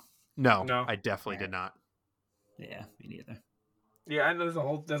mom? No, I definitely did not. Yeah, me neither. Yeah, I know there's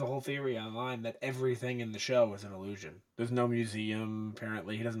a whole theory online that everything in the show is an illusion. There's no museum.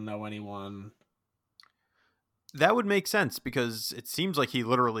 Apparently, he doesn't know anyone. That would make sense because it seems like he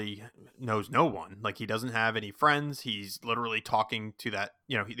literally knows no one. Like he doesn't have any friends. He's literally talking to that,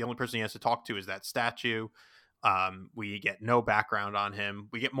 the only person he has to talk to is that statue. We get no background on him.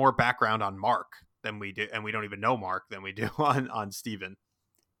 We get more background on Mark than we do. And we don't even know Mark than we do on Steven.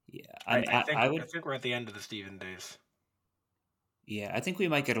 Yeah. I think we're at the end of the Steven days. Yeah, I think we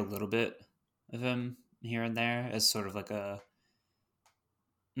might get a little bit of him here and there as sort of like a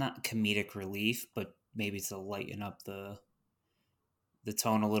not comedic relief, but maybe to lighten up the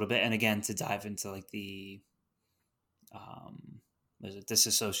tone a little bit, and again to dive into like the was it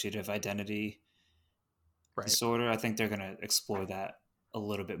dissociative identity Right. disorder. I think they're going to explore that a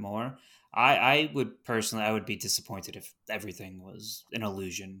little bit more. I would personally, I would be disappointed if everything was an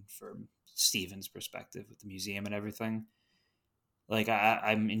illusion from Steven's perspective with the museum and everything. Like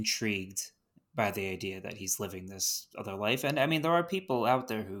I'm intrigued by the idea that he's living this other life, and I mean there are people out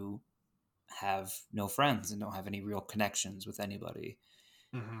there who have no friends and don't have any real connections with anybody,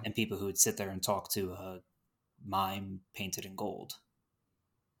 Mm-hmm. and people who would sit there and talk to a mime painted in gold.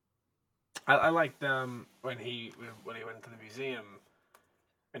 I liked when he went to the museum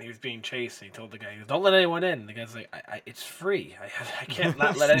and he was being chased. And he told the guy, "Don't let anyone in." The guy's like, "It's free. I can't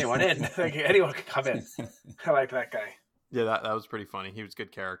not let anyone in. Like, anyone can come in." I like that guy. Yeah, that was pretty funny. He was a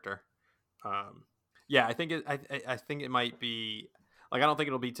good character. Yeah, I think I think it might be like I don't think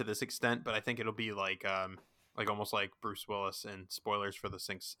it'll be to this extent, but I think it'll be like almost like Bruce Willis in spoilers for the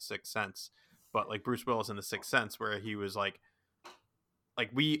Sixth Sense, but like Bruce Willis in the Sixth Sense, where he was like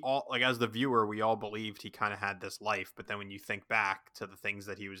we all like as the viewer we all believed he kind of had this life, but then when you think back to the things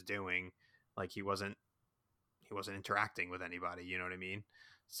that he was doing, like he wasn't interacting with anybody. You know what I mean?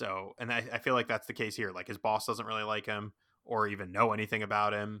 So, and I feel like that's the case here. Like his boss doesn't really like him or even know anything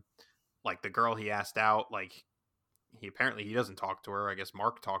about him. Like the girl he asked out, like he doesn't talk to her. I guess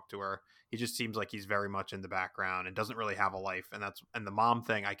Mark talked to her. He just seems like he's very much in the background and doesn't really have a life. And the mom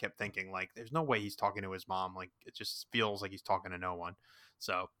thing, I kept thinking like, there's no way he's talking to his mom. Like it just feels like he's talking to no one.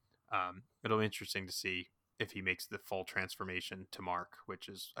 So it'll be interesting to see if he makes the full transformation to Mark, which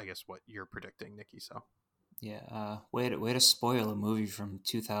is I guess what you're predicting, Nikki. So Yeah, way to spoil a movie from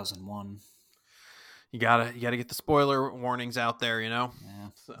 2001. you gotta get the spoiler warnings out there, you know. Yeah,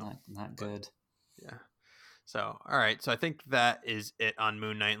 So not good. yeah. So all right. So I think that is it on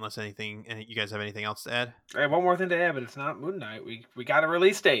Moon Knight. Unless you guys have anything else to add? I have one more thing to add, but it's not Moon Knight. We got a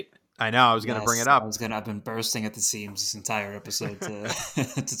release date. I know. I was going to bring it up. I've been bursting at the seams this entire episode to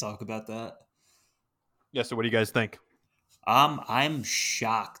to talk about that. Yeah. So what do you guys think? I'm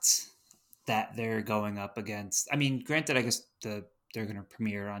shocked that they're going up against. I mean, granted, I guess they're going to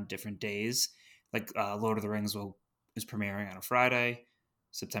premiere on different days. Like Lord of the Rings is premiering on a Friday,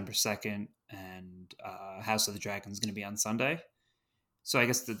 September 2nd, and House of the Dragon is going to be on Sunday. So I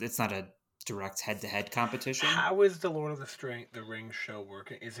guess it's not a direct head-to-head competition. How is the Lord of the Rings show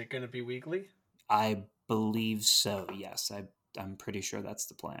working? Is it going to be weekly? I believe so. Yes, I'm pretty sure that's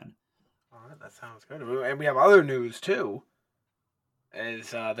the plan. All right, that sounds good. And we have other news too.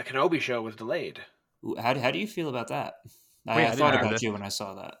 As the Kenobi show was delayed. Ooh, how do you feel about that? Wait, I thought about you when I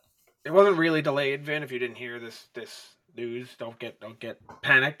saw that. It wasn't really delayed, Vin. If you didn't hear this news, don't get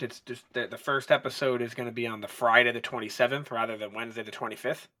panicked. It's just that the first episode is going to be on the Friday the 27th rather than Wednesday the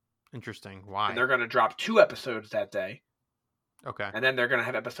 25th. Interesting. Why? And they're going to drop 2 episodes that day. Okay. And then they're going to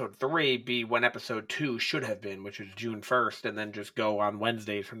have episode 3 be when episode 2 should have been, which is June 1st, and then just go on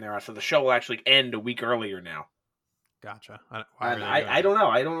Wednesdays from there on. So the show will actually end a week earlier now. Gotcha. I don't know.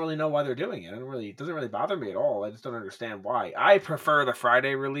 I don't really know why they're doing it. It doesn't really bother me at all. I just don't understand why. I prefer the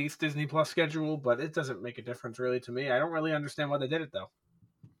Friday release Disney Plus schedule, but it doesn't make a difference really to me. I don't really understand why they did it though.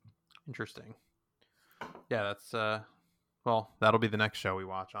 Interesting. Yeah, that's well, that'll be the next show we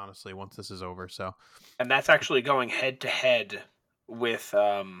watch, honestly, once this is over. So, and that's actually going head to head with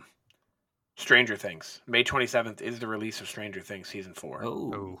Stranger Things. May 27th is the release of Stranger Things season 4.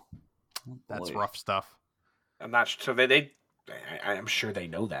 Oh, that's rough stuff. I'm not so I'm sure they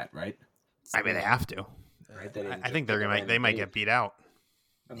know that, right? I mean, they have to. Right? I think they might get beat out.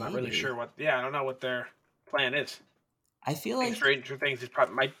 I'm not really sure what. Yeah, I don't know what their plan is. I feel like Stranger Things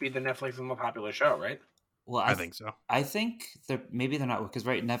might be the Netflix's most popular show, right? Well, I think so. I think they're not because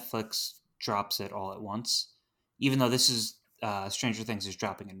Netflix drops it all at once, even though this is Stranger Things is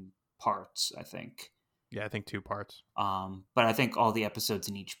dropping in parts. I think. Yeah, I think 2 parts. But I think all the episodes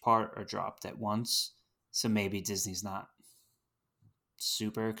in each part are dropped at once, so maybe Disney's not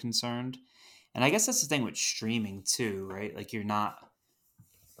super concerned. And I guess that's the thing with streaming too, right? Like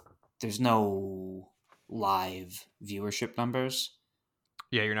there's no live viewership numbers.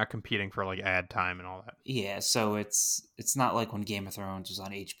 Yeah, you're not competing for like ad time and all that. Yeah, so it's not like when Game of Thrones was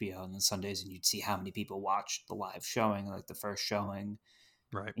on HBO on the Sundays and you'd see how many people watched the live showing, like the first showing,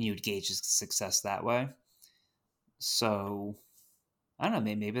 right? And you would gauge the success that way. So I don't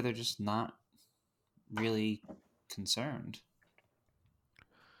know, maybe they're just not really concerned.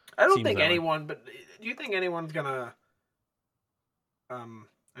 I don't think anyone, but do you think anyone's gonna? I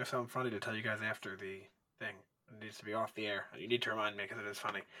have something funny to tell you guys after the thing. It needs to be off the air. You need to remind me because it is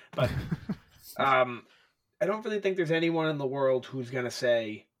funny. But I don't really think there's anyone in the world who's going to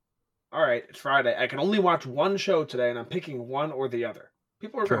say, all right, it's Friday. I can only watch one show today, and I'm picking one or the other.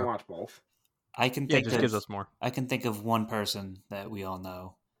 People are going to True. watch both. I can Yeah, it think just of gives us more. I can think of one person that we all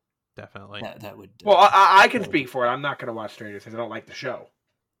know Definitely. that would. Well, I can speak for it. I'm not going to watch Stranger Things. I don't like the show.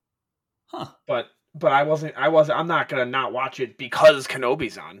 Huh. But I'm not going to not watch it because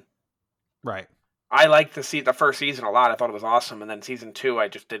Kenobi's on. Right. I liked the first season a lot. I thought it was awesome, and then season 2 I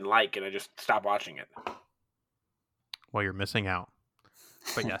just didn't like, and I just stopped watching it. Well, you're missing out.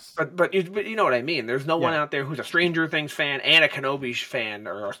 But yes. but you know what I mean. There's no one out there who's a Stranger Things fan and a Kenobi fan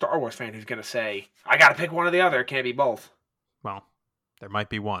or a Star Wars fan who's going to say, I got to pick one or the other. It can't be both. Well, there might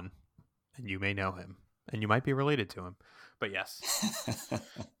be one, and you may know him, and you might be related to him. But yes.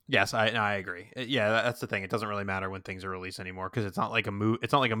 Yes, I agree. Yeah, that's the thing. It doesn't really matter when things are released anymore because it's not like a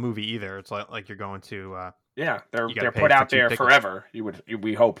It's not like a movie either. It's like you're going to. They're put out there forever.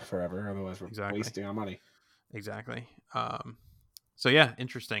 We hope forever. Otherwise, we're wasting our money. Exactly. So yeah,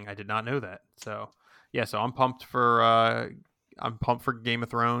 interesting. I did not know that. So yeah, so I'm pumped for Game of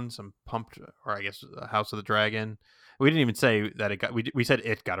Thrones. I'm pumped, or I guess House of the Dragon. We didn't even say that it got. We said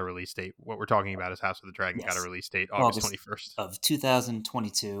it got a release date. What we're talking about is House of the Dragon got a release date, August 21st of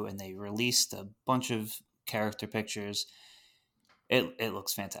 2022, and they released a bunch of character pictures. It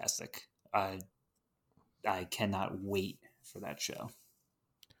looks fantastic. I cannot wait for that show.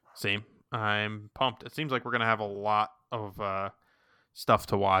 Same. I'm pumped. It seems like we're gonna have a lot of stuff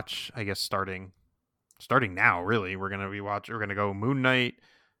to watch. I guess starting now. Really, we're gonna go Moon Knight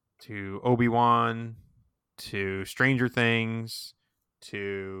to Obi-Wan to Stranger Things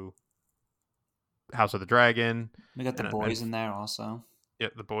to House of the Dragon. We got the boys in there also. Yeah,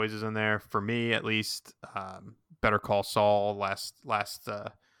 the boys is in there for me at least. Better Call Saul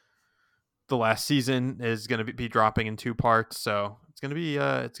the last season is going to be dropping in 2 parts, so it's going to be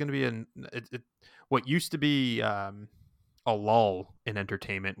what used to be a lull in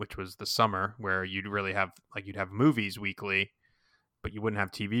entertainment, which was the summer where you'd have movies weekly, but you wouldn't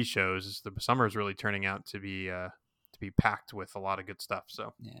have TV shows. The summer is really turning out to be packed with a lot of good stuff.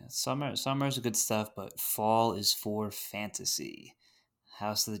 So yeah, summer is good stuff, but fall is for fantasy.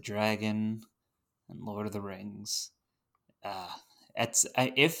 House of the Dragon and Lord of the Rings.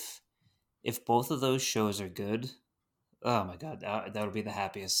 If both of those shows are good, oh my god, that would be the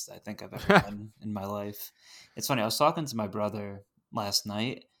happiest I think I've ever been in my life. It's funny. I was talking to my brother last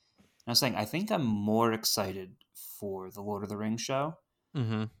night, and I was saying I think I'm more excited for the Lord of the Rings show,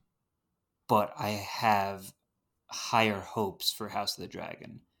 but I have higher hopes for House of the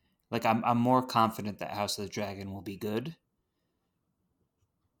Dragon. Like I'm more confident that House of the Dragon will be good,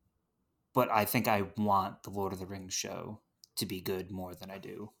 but I think I want the Lord of the Rings show to be good more than I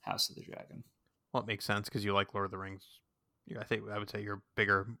do House of the Dragon. Well, it makes sense because you like Lord of the Rings. I would say you're a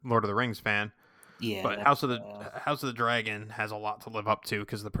bigger Lord of the Rings fan. Yeah, but House of the Dragon has a lot to live up to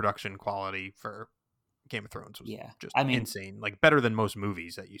because the production quality for Game of Thrones was just insane. Like better than most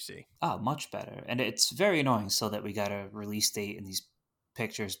movies that you see. Oh, much better. And it's very annoying still that we got a release date in these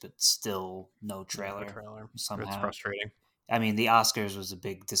pictures, but still no trailer. Somehow. It's frustrating. I mean, the Oscars was a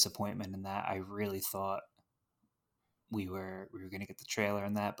big disappointment in that. I really thought we were going to get the trailer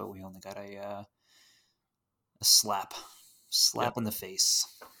in that, but we only got a slap in the face.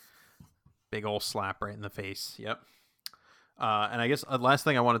 Big old slap right in the face. Yep. And I guess the last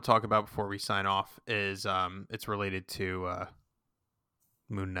thing I want to talk about before we sign off is it's related to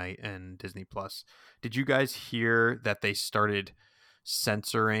Moon Knight and Disney Plus. Did you guys hear that they started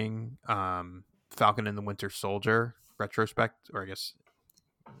censoring Falcon and the Winter Soldier retrospect? Or I guess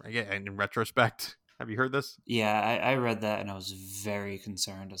in retrospect. Have you heard this? Yeah, I read that and I was very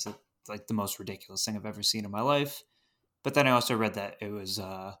concerned. It's like the most ridiculous thing I've ever seen in my life. But then I also read that it was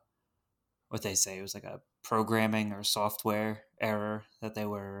what they say, it was like a programming or software error that they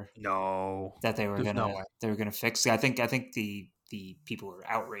were gonna fix. I think the people were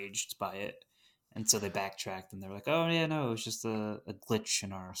outraged by it, and so they backtracked and they're like, oh yeah, no, it was just a glitch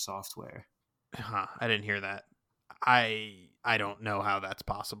in our software. I didn't hear that. I don't know how that's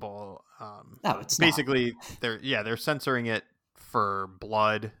possible. No, it's basically not. They're censoring it for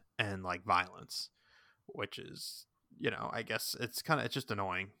blood and like violence, which is, I guess it's just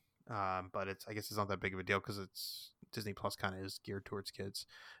annoying. But I guess it's not that big of a deal because it's Disney Plus kind of is geared towards kids.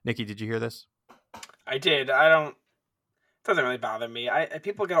 Nikki, did you hear this? I did. It doesn't really bother me.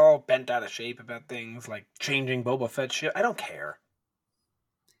 People get all bent out of shape about things like changing Boba Fett shit. I don't care.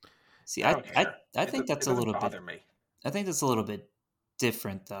 See, I think that's a little bit. Me. I think that's a little bit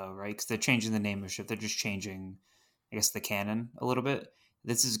different though, right? Because they're changing the name of the ship. They're just changing, I guess, the canon a little bit.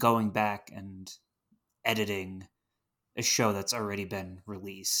 This is going back and editing a show that's already been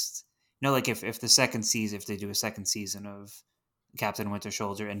released. Like if the second season, if they do a second season of Captain Winter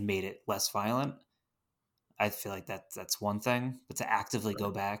Soldier and made it less violent, I feel like that's one thing. But to actively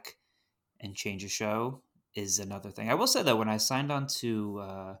go back and change a show is another thing. I will say that when I signed on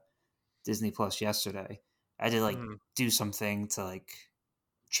to Disney Plus yesterday, I did do something to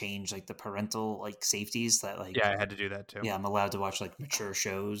change the parental safeties that Yeah, I had to do that too. I'm allowed to watch mature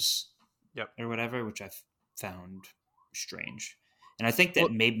shows. Yep. Or whatever, which I found strange. And I think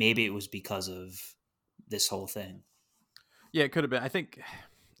that maybe it was because of this whole thing. Yeah, it could have been. I think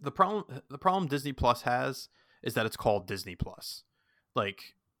the problem Disney Plus has is that it's called Disney Plus.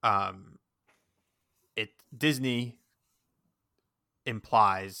 Disney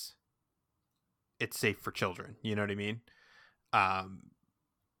implies it's safe for children. You know what I mean?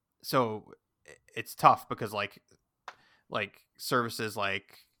 So it's tough because like services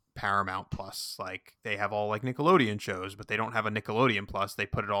like Paramount Plus, they have all Nickelodeon shows, but they don't have a Nickelodeon Plus. They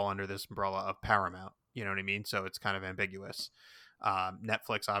put it all under this umbrella of Paramount. You know what I mean? So it's kind of ambiguous.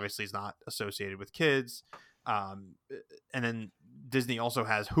 Netflix obviously is not associated with kids. And then Disney also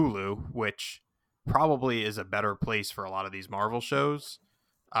has Hulu, which probably is a better place for a lot of these Marvel shows.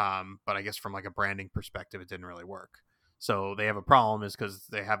 But I guess from a branding perspective, it didn't really work. So they have a problem is because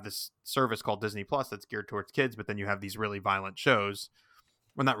they have this service called Disney Plus that's geared towards kids, but then you have these really violent shows.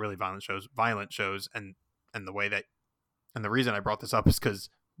 Well, not really violent shows. And the way that, and the reason I brought this up is because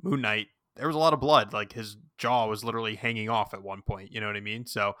Moon Knight, there was a lot of blood. His jaw was literally hanging off at one point. You know what I mean?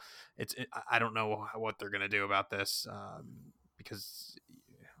 So I don't know what they're going to do about this because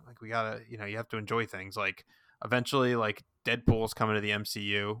we gotta, you have to enjoy things. Eventually, Deadpool's coming to the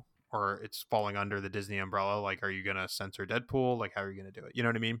MCU, or it's falling under the Disney umbrella. Are you going to censor Deadpool? How are you going to do it? You know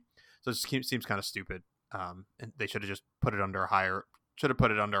what I mean? So it seems kind of stupid. And they should have just put it under a higher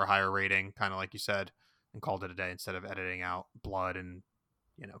rating, kind of like you said, and called it a day instead of editing out blood and,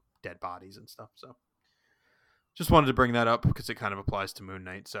 dead bodies and stuff. So just wanted to bring that up because it kind of applies to Moon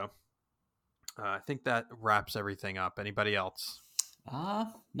Knight. So I think that wraps everything up. Anybody else? No,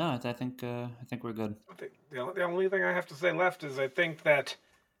 I think we're good. The only thing I have to say left is I think that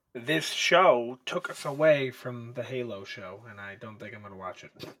this show took us away from the Halo show, and I don't think I'm going to watch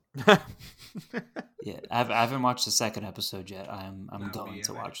it. Yeah, I haven't watched the second episode yet. I'm going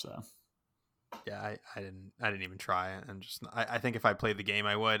to watch though. Yeah, I didn't even try, and just I think if I played the game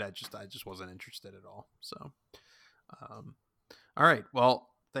I would. I just wasn't interested at all. So, all right. Well,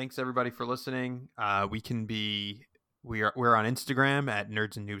 thanks everybody for listening. We're on Instagram at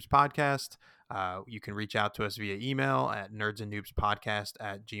Nerds and Noobs Podcast. You can reach out to us via email at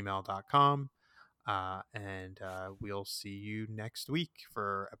nerdsandnoobspodcast@gmail.com. And we'll see you next week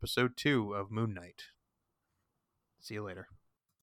for episode 2 of Moon Knight. See you later.